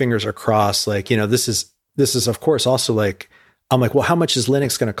 oh, my fingers are crossed. Like, this is of course also like, I'm like, well, how much is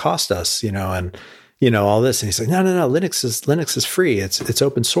Linux going to cost us? And all this. And he's like, no, Linux is free. It's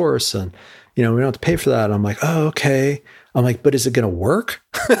open source, and, we don't have to pay for that. And I'm like, oh, okay. I'm like, but is it going to work?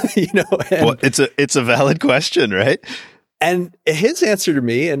 Well, it's a valid question, right? And his answer to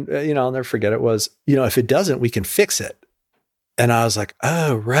me, and I'll never forget it, was, if it doesn't, we can fix it. And I was like,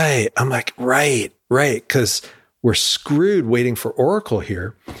 oh, right. I'm like, right. Because we're screwed waiting for Oracle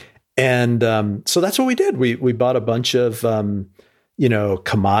here. And so that's what we did. We bought a bunch of,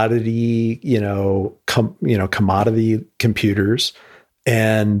 commodity, commodity computers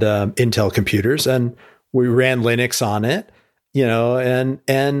and Intel computers. And we ran Linux on it,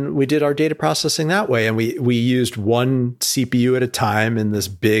 and we did our data processing that way. And we used one CPU at a time in this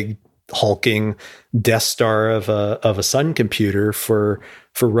big hulking Death Star of a Sun computer for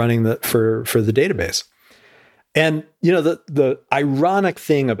running for the database. And the ironic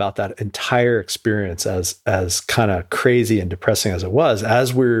thing about that entire experience, as kind of crazy and depressing as it was,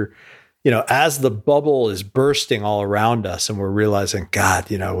 as as the bubble is bursting all around us, and we're realizing, God,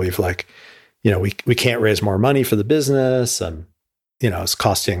 we've we can't raise more money for the business, and it's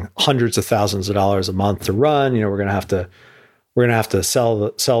costing hundreds of thousands of dollars a month to run. We're gonna have to sell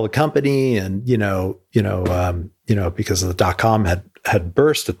the company, and because the .com had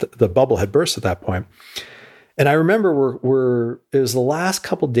burst, the bubble had burst at that point. And I remember it was the last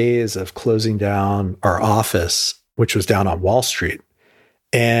couple of days of closing down our office, which was down on Wall Street,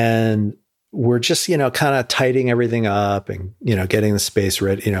 and we're just kind of tidying everything up and getting the space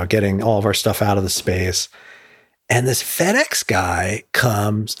ready, getting all of our stuff out of the space. And this FedEx guy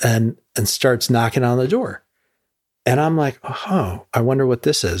comes and starts knocking on the door. And I'm like, oh, I wonder what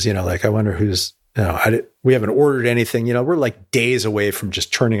this is. I wonder who's, we haven't ordered anything. We're like days away from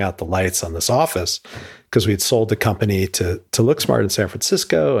just turning out the lights on this office because we had sold the company to LookSmart in San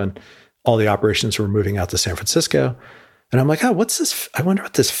Francisco, and all the operations were moving out to San Francisco. And I'm like, oh, what's this? I wonder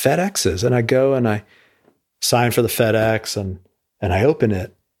what this FedEx is. And I go and I sign for the FedEx and I open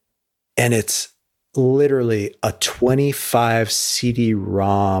it, and it's literally a 25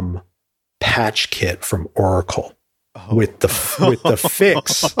 CD-ROM patch kit from Oracle with the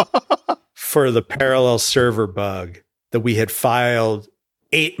fix for the parallel server bug that we had filed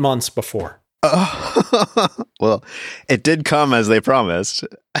 8 months before. Well, it did come as they promised.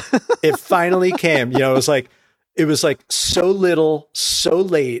 It finally came. It was like so little, so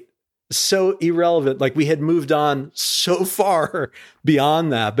late, so irrelevant. Like we had moved on so far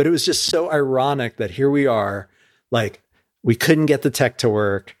beyond that, but it was just so ironic that here we are, like we couldn't get the tech to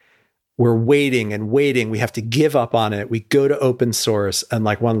work. We're waiting and waiting. We have to give up on it. We go to open source, and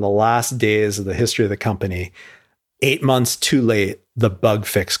like one of the last days of the history of the company, 8 months too late, the bug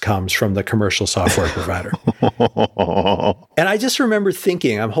fix comes from the commercial software provider. And I just remember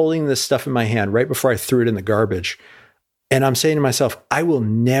thinking, I'm holding this stuff in my hand right before I threw it in the garbage. And I'm saying to myself, I will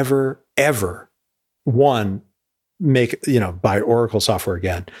never, ever, one, buy Oracle software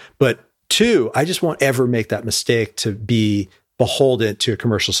again. But two, I just won't ever make that mistake to be beholden to a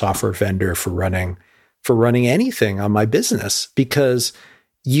commercial software vendor for running anything on my business, because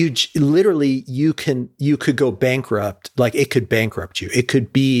you could go bankrupt. Like it could bankrupt you. It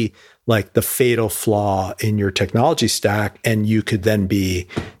could be like the fatal flaw in your technology stack, and you could then be,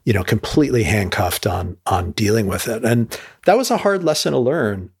 completely handcuffed on dealing with it. And that was a hard lesson to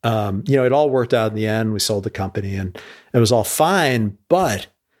learn. It all worked out in the end. We sold the company and it was all fine, but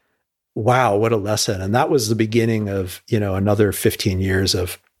wow, what a lesson. And that was the beginning of, another 15 years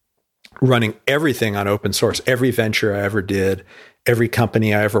of running everything on open source. Every venture I ever did, every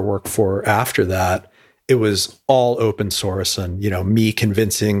company I ever worked for after that, it was all open source. And, me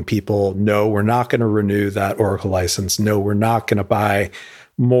convincing people, no, we're not going to renew that Oracle license. No, we're not going to buy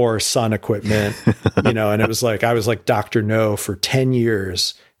more Sun equipment, and it was like, I was like Dr. No for 10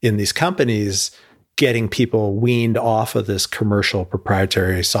 years in these companies, getting people weaned off of this commercial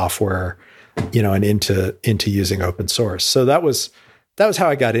proprietary software, and into using open source. So that was how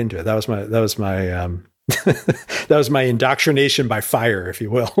I got into it. That was my that was my indoctrination by fire, if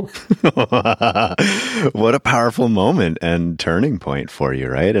you will. What a powerful moment and turning point for you,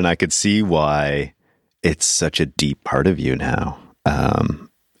 right? And I could see why it's such a deep part of you now,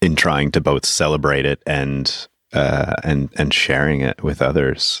 in trying to both celebrate it and sharing it with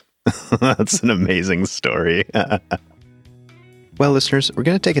others. That's an amazing story. Well, listeners, we're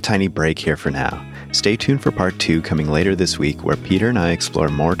going to take a tiny break here for now. Stay tuned for part 2 coming later this week, where Peter and I explore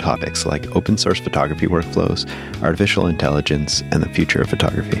more topics like open source photography workflows, artificial intelligence, and the future of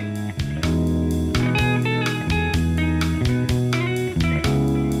photography.